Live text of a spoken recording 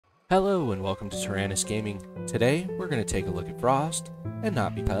Hello and welcome to Tyrannus Gaming. Today we're going to take a look at Frost, and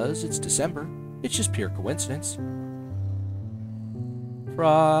not because it's December, it's just pure coincidence.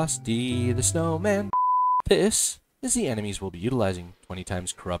 Frosty the Snowman. This is the enemies we'll be utilizing. 20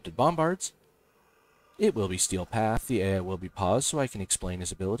 times corrupted bombards. It will be Steel Path. The AI will be paused so I can explain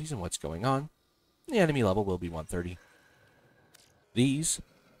his abilities and what's going on. The enemy level will be 130. These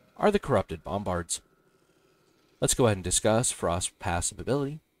are the corrupted bombards. Let's go ahead and discuss Frost's passive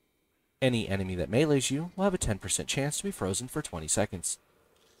ability. Any enemy that melees you will have a 10% chance to be frozen for 20 seconds.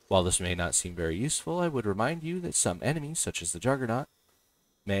 While this may not seem very useful, I would remind you that some enemies, such as the Juggernaut,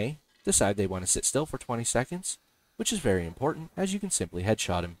 may decide they want to sit still for 20 seconds, which is very important as you can simply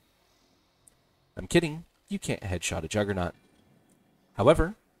headshot him. I'm kidding, you can't headshot a Juggernaut.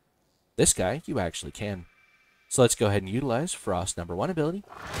 However, this guy you actually can. So let's go ahead and utilize Frost's number 1 ability,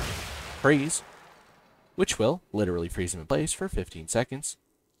 Freeze, which will literally freeze him in place for 15 seconds.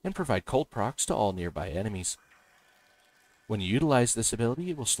 And provide cold procs to all nearby enemies. When you utilize this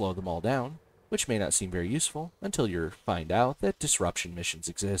ability, it will slow them all down, which may not seem very useful until you find out that disruption missions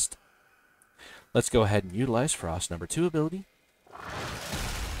exist. Let's go ahead and utilize Frost's number 2 ability,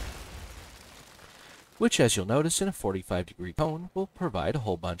 which, as you'll notice in a 45-degree cone, will provide a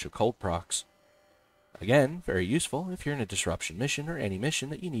whole bunch of cold procs. Again, very useful if you're in a disruption mission or any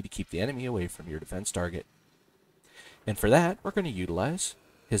mission that you need to keep the enemy away from your defense target. And for that, we're going to utilize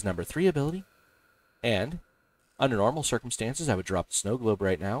his number 3 ability, and under normal circumstances I would drop the snow globe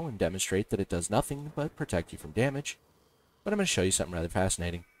right now and demonstrate that it does nothing but protect you from damage, but I'm going to show you something rather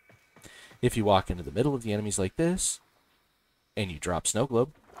fascinating. If you walk into the middle of the enemies like this, and you drop snow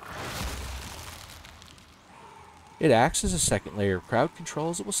globe, it acts as a second layer of crowd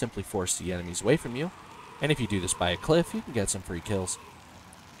control as it will simply force the enemies away from you, and if you do this by a cliff, you can get some free kills.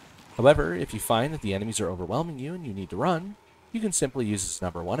 However, if you find that the enemies are overwhelming you and you need to run, you can simply use its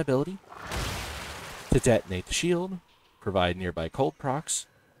number 1 ability to detonate the shield, provide nearby cold procs,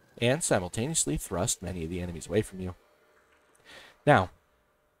 and simultaneously thrust many of the enemies away from you. Now,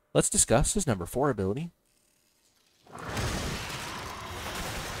 let's discuss his number 4 ability,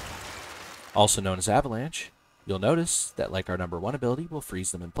 also known as Avalanche. You'll notice that, like our number 1 ability, will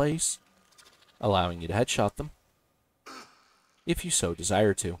freeze them in place, allowing you to headshot them, if you so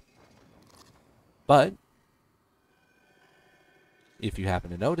desire to. But if you happen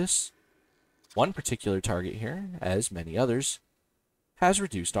to notice, one particular target here, as many others, has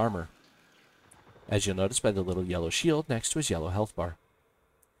reduced armor, as you'll notice by the little yellow shield next to his yellow health bar.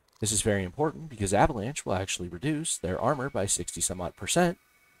 This is very important because Avalanche will actually reduce their armor by 60-some-odd%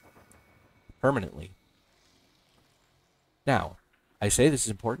 permanently. Now, I say this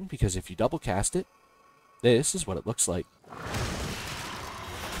is important because if you double cast it, this is what it looks like.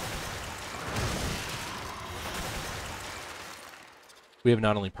 We have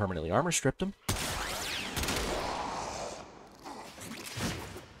not only permanently armor stripped him,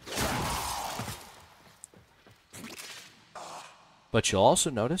 but you'll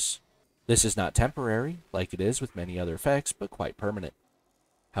also notice this is not temporary like it is with many other effects, but quite permanent.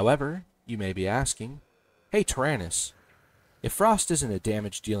 However, you may be asking, hey Tyrannus, if Frost isn't a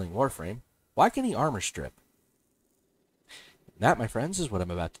damage-dealing Warframe, why can he armor strip? And that, my friends, is what I'm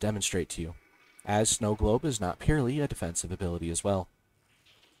about to demonstrate to you, as Snow Globe is not purely a defensive ability as well.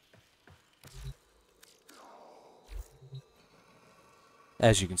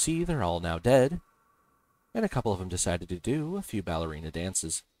 As you can see, they're all now dead, and a couple of them decided to do a few ballerina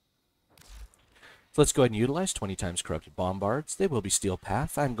dances. So let's go ahead and utilize 20 times corrupted bombards. They will be Steel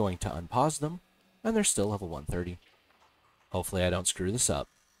Path. I'm going to unpause them, and they're still level 130. Hopefully I don't screw this up.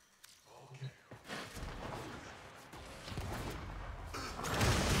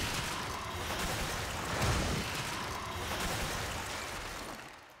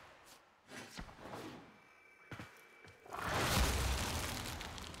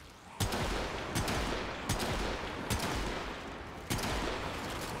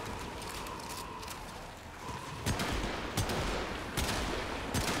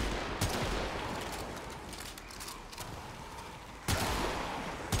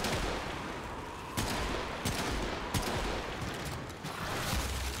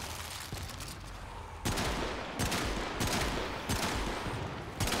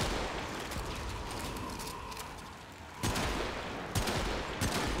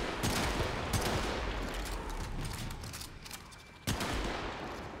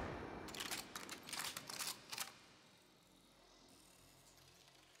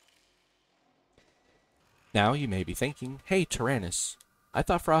 Now you may be thinking, hey Tyrannus, I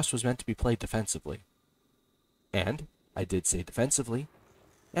thought Frost was meant to be played defensively. And I did say defensively,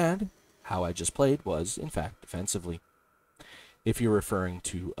 and how I just played was, in fact, defensively. If you're referring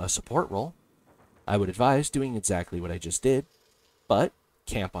to a support role, I would advise doing exactly what I just did, but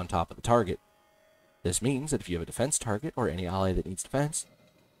camp on top of the target. This means that if you have a defense target or any ally that needs defense,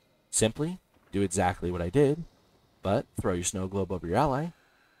 simply do exactly what I did, but throw your snow globe over your ally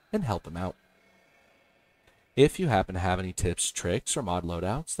and help him out. If you happen to have any tips, tricks, or mod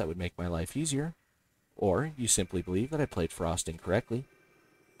loadouts that would make my life easier, or you simply believe that I played Frost incorrectly,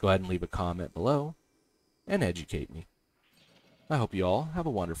 go ahead and leave a comment below and educate me. I hope you all have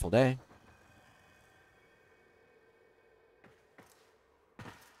a wonderful day.